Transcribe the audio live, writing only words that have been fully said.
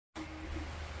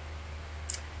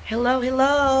Hello,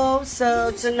 hello.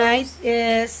 So tonight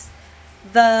is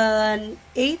the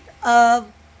 8th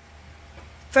of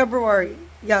February.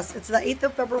 Yes, it's the 8th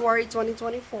of February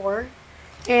 2024.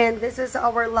 And this is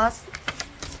our last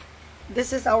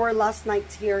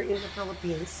night here in the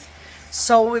Philippines.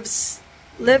 So we've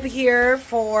lived here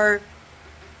for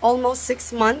almost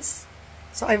 6 months.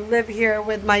 So I've lived here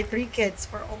with my 3 kids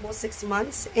for almost 6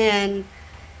 months, and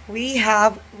we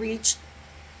have reached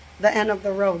the end of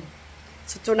the road.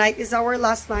 So tonight is our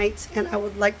last night, and I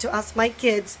would like to ask my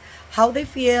kids how they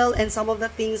feel and some of the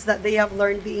things that they have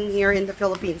learned being here in the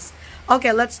Philippines.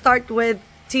 Okay, let's start with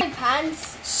Tio.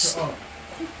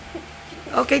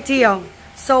 Okay, Tio.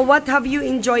 So what have you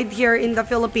enjoyed here in the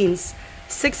Philippines?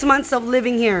 6 months of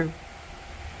living here.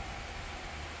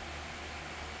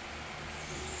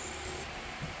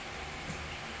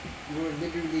 We're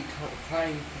literally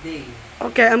crying today.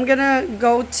 Okay, I'm gonna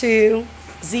go to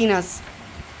Zenas.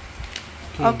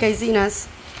 Okay, Zenas.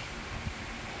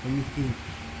 Let me think.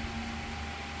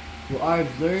 What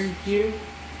I've learned here.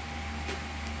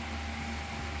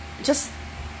 Just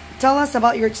tell us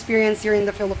about your experience here in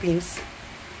the Philippines.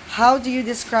 How do you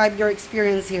describe your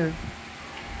experience here?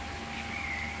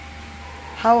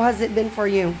 How has it been for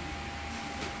you?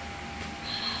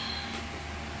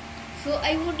 So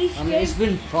I would describe. I mean, it's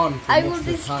been fun for I most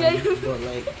would of the time, describe- but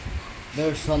like,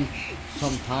 there's some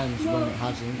times when it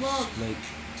hasn't. Like,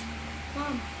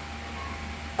 Mom.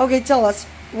 Okay, tell us.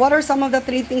 What are some of the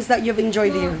 3 things that you've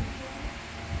enjoyed here?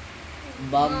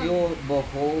 Baguio,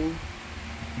 Bohol,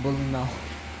 Bolinao.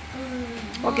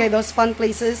 Okay, those fun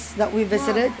places that we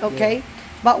visited. Okay.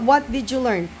 But what did you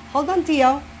learn? Hold on,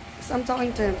 Tio. 'Cause I'm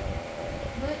talking to him.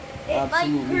 But it might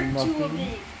Absolutely hurt you a nothing.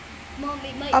 bit. Mom,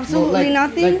 it might. Absolutely like,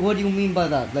 nothing? Like, what do you mean by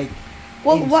that? Like,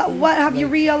 Well, in what school, have you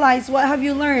like- realized? What have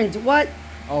you learned? What,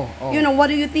 Oh, what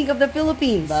do you think of the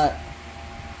Philippines? that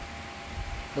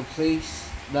the place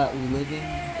that we live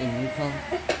in Newtown,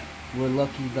 we're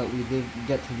lucky that we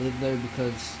get to live there,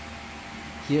 because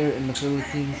here in the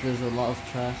Philippines there's a lot of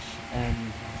trash and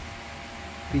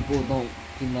people don't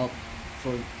clean up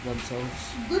for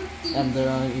themselves, Good thing. and there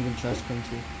aren't even trash cans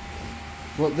here.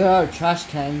 Well, there are trash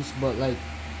cans, but like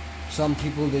some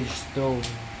people, they just throw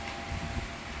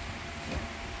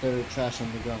their trash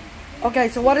on the ground. Okay,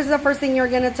 so what is the first thing you're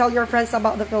gonna tell your friends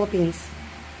about the Philippines?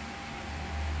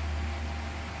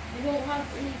 You don't have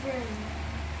any friends.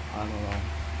 I don't know.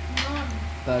 Mom.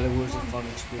 That it was a fun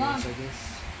experience, I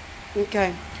guess.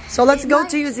 Okay, so let's It go might-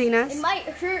 to you, Zenas. It might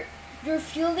hurt your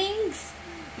feelings,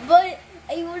 but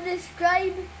I would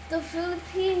describe the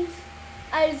Philippines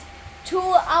as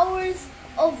 2 hours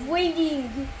of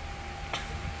waiting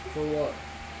For what?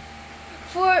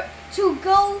 to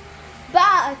go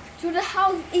back to the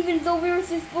house, even though we were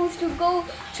supposed to go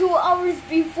 2 hours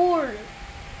before.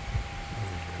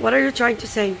 What are you trying to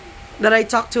say? That I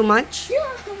talk too much? Yeah.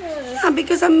 Yeah,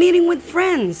 because I'm meeting with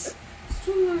friends.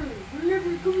 Sure, we're never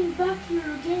going back here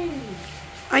again.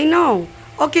 I know.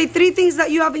 Okay, 3 things that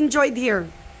you have enjoyed here.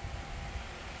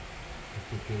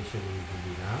 Vacation in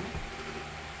Bolinao.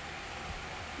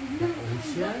 We're never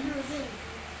coming back here again.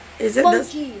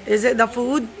 Monkey. Is it the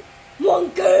food?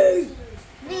 Monkey!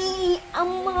 Me,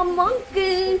 I'm a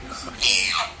monkey.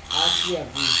 Actually,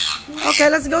 Okay,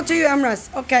 let's go to you, Amras.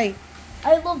 Okay.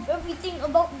 I love everything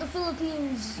about the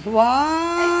Philippines.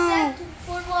 Wow. Except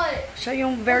for what? Siya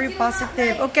yung very What do you not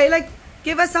positive. like? Okay, like,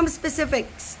 give us some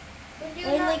specifics. What do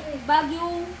I like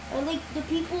Baguio. I like the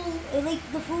people. I like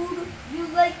the food. You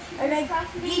like I like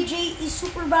DJ is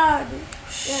super bad.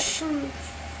 Yeah, true.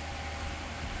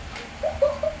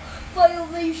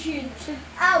 Violation.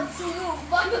 Absolute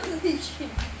violation.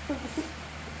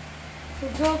 The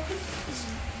dog is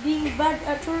being bad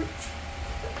at church.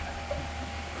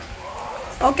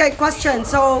 Okay, question.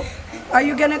 So, are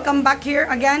you gonna come back here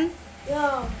again?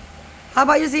 Yeah. How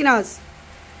about you, Zinos?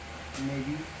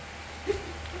 maybe.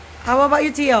 How about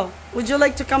you, Tio? Would you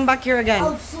like to come back here again?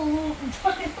 Absolute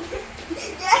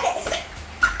violation. Yes.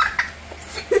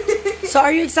 So,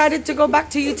 are you excited to go back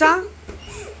to Utah?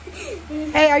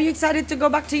 Hey, are you excited to go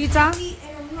back to Utah? And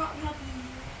I'm not happy.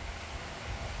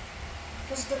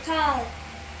 Because the cat.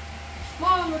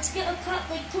 Mom, let's get a cat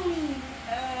like Tony.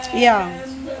 Yeah.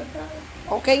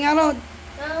 Okay nga, Rod.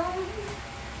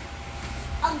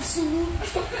 Absolute